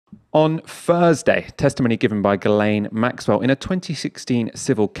On Thursday, testimony given by Ghislaine Maxwell in a 2016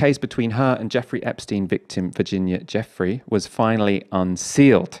 civil case between her and Jeffrey Epstein victim Virginia Giuffre was finally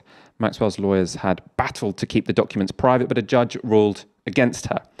unsealed. Maxwell's lawyers had battled to keep the documents private, but a judge ruled against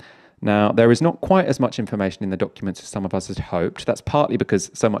her. Now, there is not quite as much information in the documents as some of us had hoped. That's partly because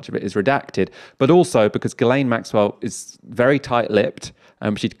so much of it is redacted, but also because Ghislaine Maxwell is very tight-lipped.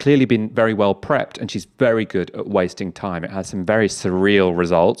 She'd clearly been very well prepped, and she's very good at wasting time. It has some very surreal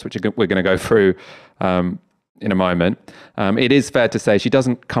results, which we're going to go through in a moment. It is fair to say she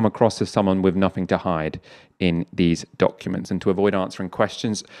doesn't come across as someone with nothing to hide in these documents. And to avoid answering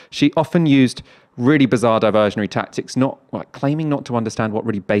questions, she often used really bizarre diversionary tactics, claiming not to understand what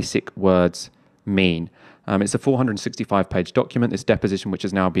really basic words mean. It's a 465-page document, this deposition, which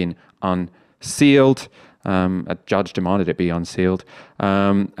has now been unsealed. A judge demanded it be unsealed.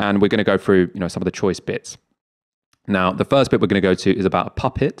 And we're going to go through, some of the choice bits. Now, the first bit we're going to go to is about a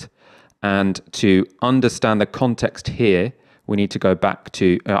puppet. And to understand the context here, we need to go back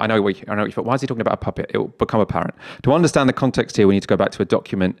to, I know what you thought, why is he talking about a puppet? It will become apparent. To understand the context here, we need to go back to a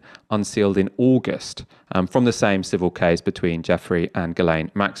document unsealed in August from the same civil case between Giuffre and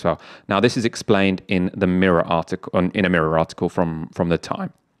Ghislaine Maxwell. Now, this is explained in the Mirror article, in a Mirror article from the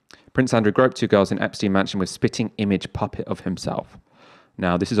time. Prince Andrew groped two girls in Epstein mansion with spitting image puppet of himself.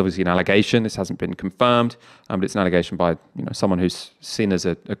 Now, this is obviously an allegation. This hasn't been confirmed, but it's an allegation by someone who's seen as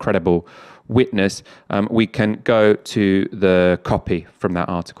a credible witness. We can go to the copy from that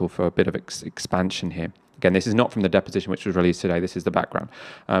article for a bit of expansion here. Again, this is not from the deposition which was released today. This is the background.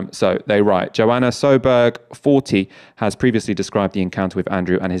 So they write, Joanna Soberg, 40, has previously described the encounter with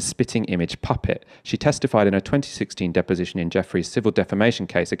Andrew and his spitting image puppet. She testified in a 2016 deposition in Jeffrey's civil defamation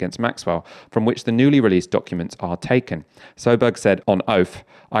case against Maxwell, from which the newly released documents are taken. Soberg said on oath,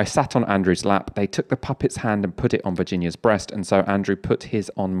 I sat on Andrew's lap. They took the puppet's hand and put it on Virginia's breast, and so Andrew put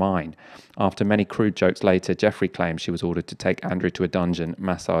his on mine. After many crude jokes later, Jeffrey claimed she was ordered to take Andrew to a dungeon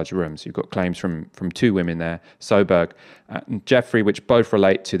massage room. So you've got claims from two women there, Soberg and Jeffrey, which both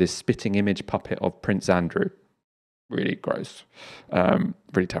relate to this spitting image puppet of Prince Andrew. Really gross,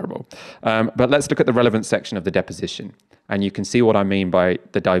 really terrible. But let's look at the relevant section of the deposition. And you can see what I mean by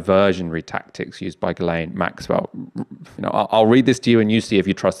the diversionary tactics used by Ghislaine Maxwell. I'll read this to you and you see if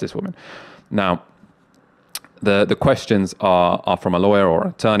you trust this woman. Now, the questions are from a lawyer or an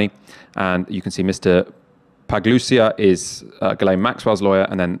attorney, and you can see Mr. Paglusia is Ghislaine Maxwell's lawyer,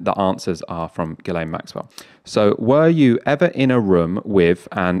 and then the answers are from Ghislaine Maxwell. So, were you ever in a room with,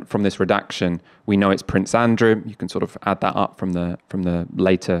 and from this redaction, we know it's Prince Andrew. You can sort of add that up from the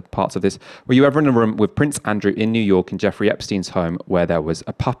later parts of this. Were you ever in a room with Prince Andrew in New York in Jeffrey Epstein's home where there was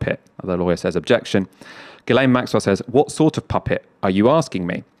a puppet? The lawyer says objection. Ghislaine Maxwell says, what sort of puppet are you asking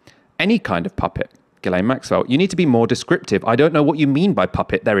me? Any kind of puppet. Ghislaine Maxwell, you need to be more descriptive. I don't know what you mean by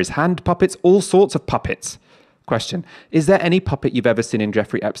puppet. There is hand puppets, all sorts of puppets. Question, is there any puppet you've ever seen in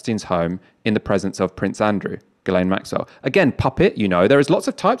Jeffrey Epstein's home in the presence of Prince Andrew? Ghislaine Maxwell. Again, puppet, there is lots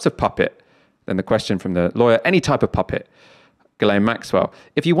of types of puppet. Then the question from the lawyer, any type of puppet. Ghislaine Maxwell.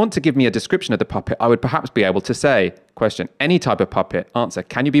 If you want to give me a description of the puppet, I would perhaps be able to say. Question, any type of puppet. Answer,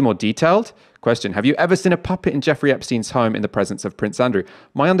 can you be more detailed? Question, have you ever seen a puppet in Jeffrey Epstein's home in the presence of Prince Andrew?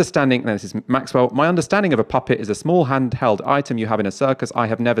 My understanding, and this is Maxwell, my understanding of a puppet is a small handheld item you have in a circus. I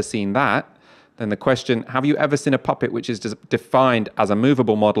have never seen that. Then the question, have you ever seen a puppet which is defined as a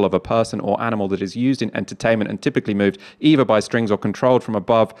movable model of a person or animal that is used in entertainment and typically moved either by strings or controlled from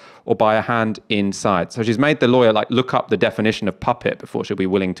above or by a hand inside? So she's made the lawyer look up the definition of puppet before she'll be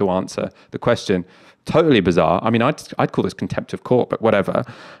willing to answer the question. Totally bizarre. I mean, I'd call this contempt of court, but whatever.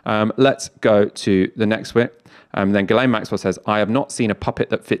 Let's go to the next bit. Then Ghislaine Maxwell says, I have not seen a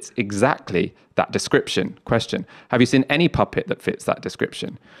puppet that fits exactly that description. Question, have you seen any puppet that fits that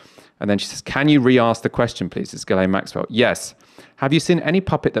description? And then she says, can you re-ask the question, please? It's Ghislaine Maxwell. Yes. Have you seen any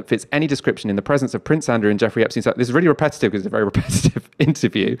puppet that fits any description in the presence of Prince Andrew and Jeffrey Epstein? So this is really repetitive because it's a very repetitive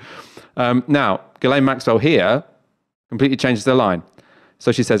interview. Now, Ghislaine Maxwell here completely changes the line.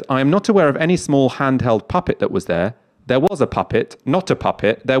 So she says, I am not aware of any small handheld puppet that was there. There was a puppet, not a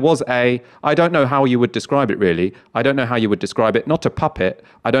puppet. There was I don't know how you would describe it really. I don't know how you would describe it. Not a puppet.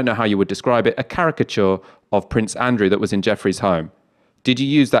 I don't know how you would describe it. A caricature of Prince Andrew that was in Jeffrey's home. Did you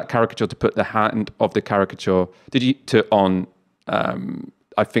use that caricature to put the hand of the caricature, redacted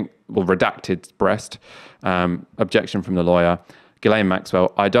breast? Objection from the lawyer. Ghislaine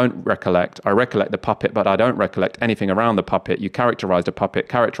Maxwell, I don't recollect. I recollect the puppet, but I don't recollect anything around the puppet. You characterized a puppet,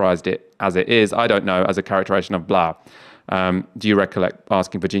 characterized it as it is. I don't know, as a characterization of blah. Do you recollect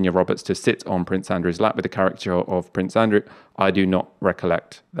asking Virginia Roberts to sit on Prince Andrew's lap with a caricature of Prince Andrew? I do not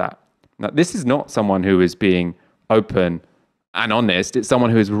recollect that. Now, this is not someone who is being open and honest. It's someone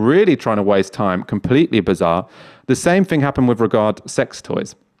who is really trying to waste time, completely bizarre. The same thing happened with regard to sex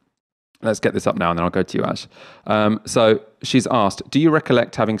toys. Let's get this up now and then I'll go to you, Ash. So she's asked, do you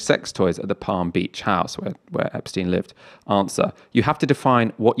recollect having sex toys at the Palm Beach house where Epstein lived? Answer, you have to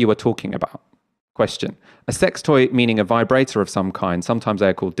define what you are talking about. Question, a sex toy meaning a vibrator of some kind. Sometimes they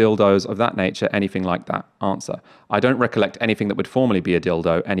are called dildos, of that nature, anything like that. Answer, I don't recollect anything that would formally be a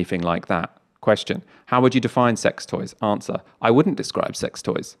dildo, anything like that. Question, how would you define sex toys? Answer, I wouldn't describe sex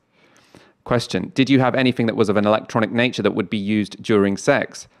toys. Question, did you have anything that was of an electronic nature that would be used during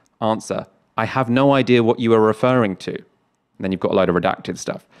sex? Answer, I have no idea what you are referring to. And then you've got a load of redacted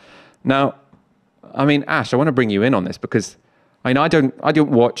stuff. Now, I mean, Ash, I want to bring you in on this because I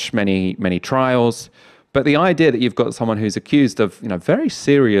don't watch many trials, but the idea that you've got someone who's accused of, very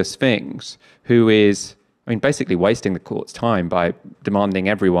serious things, who is, basically wasting the court's time by demanding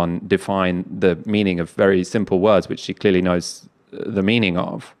everyone define the meaning of very simple words, which she clearly knows the meaning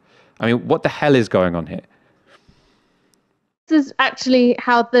of. What the hell is going on here? This is actually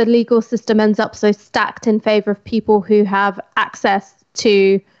how the legal system ends up so stacked in favor of people who have access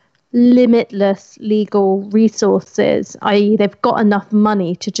to limitless legal resources, i.e. they've got enough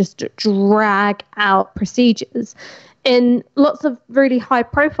money to just drag out procedures. In lots of really high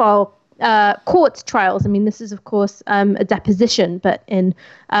profile court trials, this is of course a deposition, but in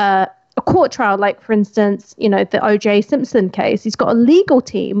a court trial, like for instance, the O.J. Simpson case, he's got a legal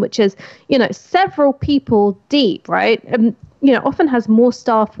team, which is, several people deep, right? Often has more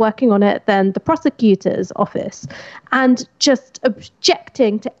staff working on it than the prosecutor's office, and just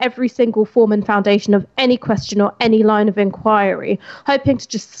objecting to every single form and foundation of any question or any line of inquiry, hoping to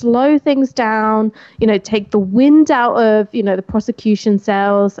just slow things down, take the wind out of, the prosecution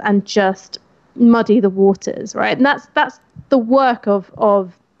cells and just muddy the waters, right? And that's the work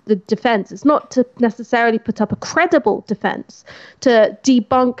of the defense. It's not to necessarily put up a credible defense, to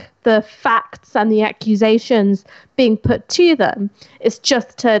debunk the facts and the accusations being put to them. It's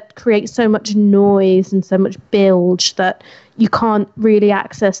just to create so much noise and so much bilge that you can't really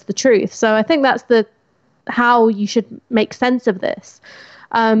access the truth. So I think that's how you should make sense of this.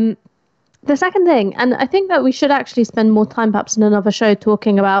 The second thing, and I think that we should actually spend more time perhaps in another show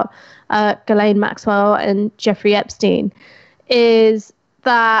talking about Ghislaine Maxwell and Jeffrey Epstein, is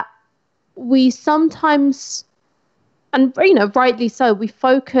that we sometimes, and rightly so, we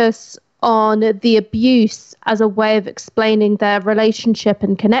focus on the abuse as a way of explaining their relationship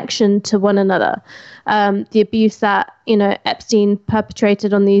and connection to one another. The abuse that Epstein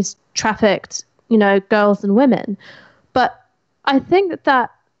perpetrated on these trafficked girls and women. But I think that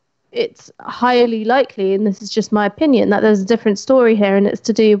it's highly likely, and this is just my opinion, that there's a different story here, and it's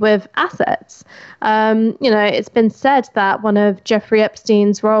to do with assets. It's been said that one of Jeffrey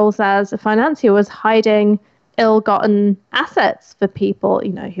Epstein's roles as a financier was hiding ill-gotten assets for people.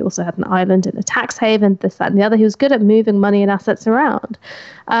 He also had an island in a tax haven, this, that, and the other. He was good at moving money and assets around.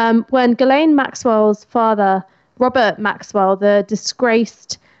 When Ghislaine Maxwell's father, Robert Maxwell, the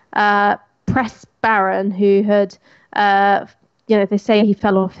disgraced press baron who had they say he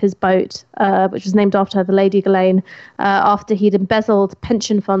fell off his boat, which was named after the Lady Ghislaine, after he'd embezzled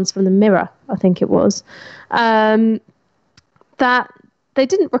pension funds from the Mirror, I think it was, that they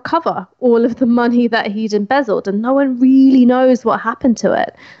didn't recover all of the money that he'd embezzled, and no one really knows what happened to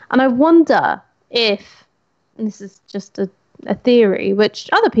it. And I wonder if, and this is just a theory, which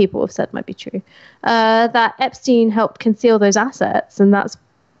other people have said might be true, that Epstein helped conceal those assets, and that's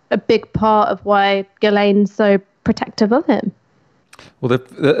a big part of why Ghislaine's so protective of him. Well,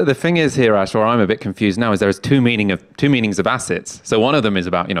 the thing is here, Ash, or I'm a bit confused now, is there's two meanings of assets. So one of them is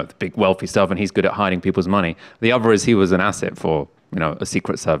about, the big wealthy stuff, and he's good at hiding people's money. The other is he was an asset for, a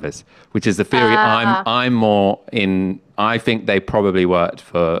secret service, which is the theory I'm more in. I think they probably worked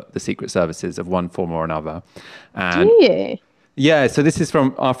for the secret services of one form or another. And do you? Yeah, so this is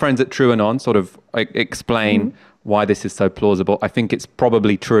from our friends at True Anon, sort of explain why this is so plausible. I think it's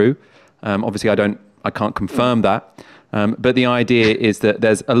probably true. Obviously, I can't confirm that. But the idea is that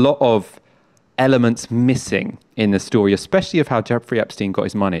there's a lot of elements missing in the story, especially of how Jeffrey Epstein got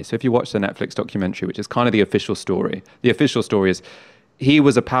his money. So if you watch the Netflix documentary, which is kind of the official story is he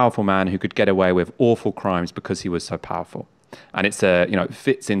was a powerful man who could get away with awful crimes because he was so powerful. And it's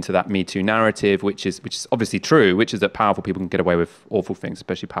fits into that Me Too narrative, which is obviously true, which is that powerful people can get away with awful things,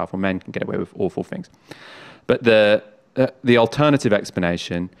 especially powerful men can get away with awful things. But the alternative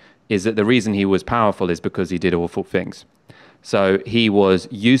explanation is that the reason he was powerful is because he did awful things. So he was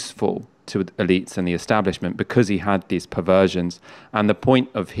useful to elites and the establishment because he had these perversions. And the point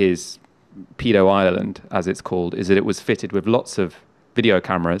of his pedo island, as it's called, is that it was fitted with lots of video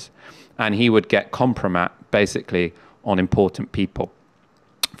cameras, and he would get compromat basically on important people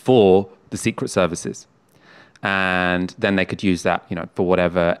for the secret services. And then they could use that, for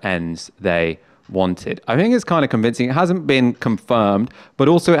whatever ends they wanted. I think it's kind of convincing. It hasn't been confirmed, but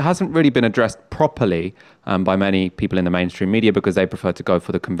also it hasn't really been addressed properly by many people in the mainstream media because they prefer to go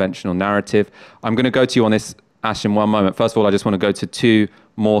for the conventional narrative. I'm going to go to you on this, Ash, in one moment. First of all, I just want to go to two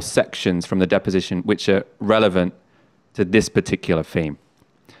more sections from the deposition which are relevant to this particular theme.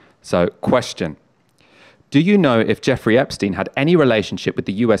 So, question. Do you know if Jeffrey Epstein had any relationship with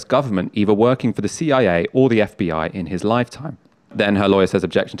the US government, either working for the CIA or the FBI in his lifetime? Then her lawyer says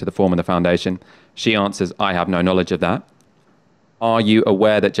objection to the form of the foundation. She answers, I have no knowledge of that. Are you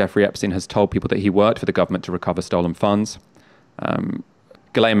aware that Jeffrey Epstein has told people that he worked for the government to recover stolen funds?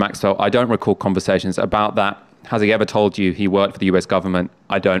 Ghislaine Maxwell, I don't recall conversations about that. Has he ever told you he worked for the US government?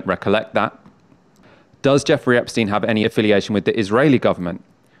 I don't recollect that. Does Jeffrey Epstein have any affiliation with the Israeli government?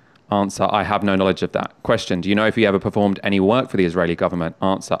 Answer, I have no knowledge of that. Question, do you know if he ever performed any work for the Israeli government?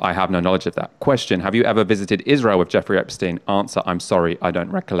 Answer, I have no knowledge of that. Question, have you ever visited Israel with Jeffrey Epstein? Answer, I'm sorry, I don't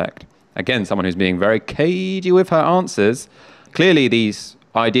recollect. Again, someone who's being very cagey with her answers. Clearly these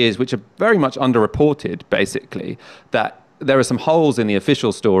ideas, which are very much underreported, basically, that there are some holes in the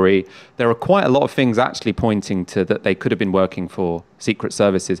official story. There are quite a lot of things actually pointing to that they could have been working for secret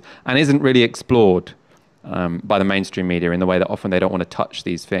services and isn't really explored by the mainstream media in the way that often they don't want to touch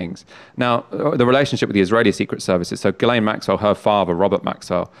these things. Now, the relationship with the Israeli secret services, so Ghislaine Maxwell, her father, Robert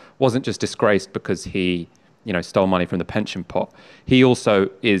Maxwell, wasn't just disgraced because he, stole money from the pension pot. He also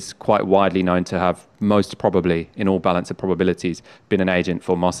is quite widely known to have, most probably, in all balance of probabilities, been an agent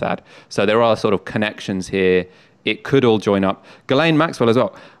for Mossad. So there are sort of connections here. It could all join up. Ghislaine Maxwell as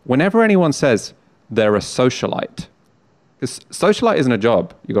well. Whenever anyone says they're a socialite, because socialite isn't a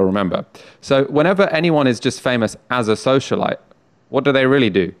job, you got to remember. So whenever anyone is just famous as a socialite, what do they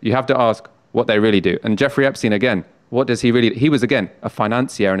really do? You have to ask what they really do. And Jeffrey Epstein, again, what does he really do? He was, again, a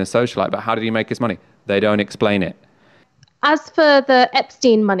financier and a socialite, but how did he make his money? They don't explain it. As for the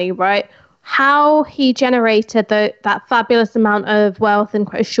Epstein money, right, how he generated that fabulous amount of wealth in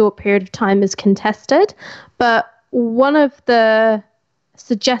quite a short period of time is contested. But one of the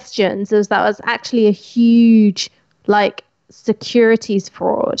suggestions is that was actually a huge, securities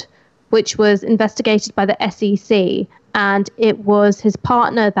fraud, which was investigated by the SEC, and it was his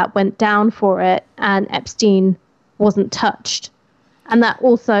partner that went down for it, and Epstein wasn't touched. And that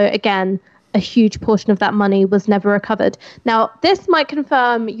also, again, a huge portion of that money was never recovered. Now, this might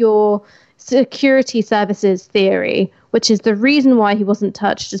confirm your security services theory, which is the reason why he wasn't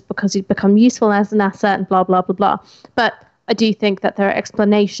touched is because he'd become useful as an asset and blah, blah, blah, blah. But I do think that there are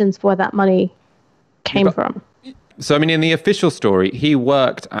explanations for where that money came from. So, in the official story, he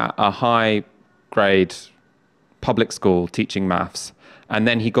worked at a high-grade public school teaching maths, and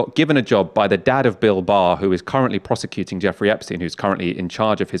then he got given a job by the dad of Bill Barr, who is currently prosecuting Jeffrey Epstein, who's currently in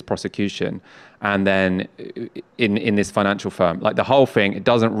charge of his prosecution, and then in this financial firm. The whole thing, it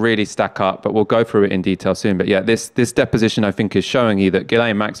doesn't really stack up, but we'll go through it in detail soon. But yeah, this deposition, I think, is showing you that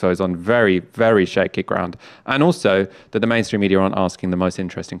Ghislaine Maxwell is on very, very shaky ground, and also that the mainstream media aren't asking the most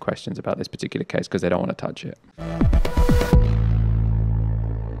interesting questions about this particular case because they don't want to touch it.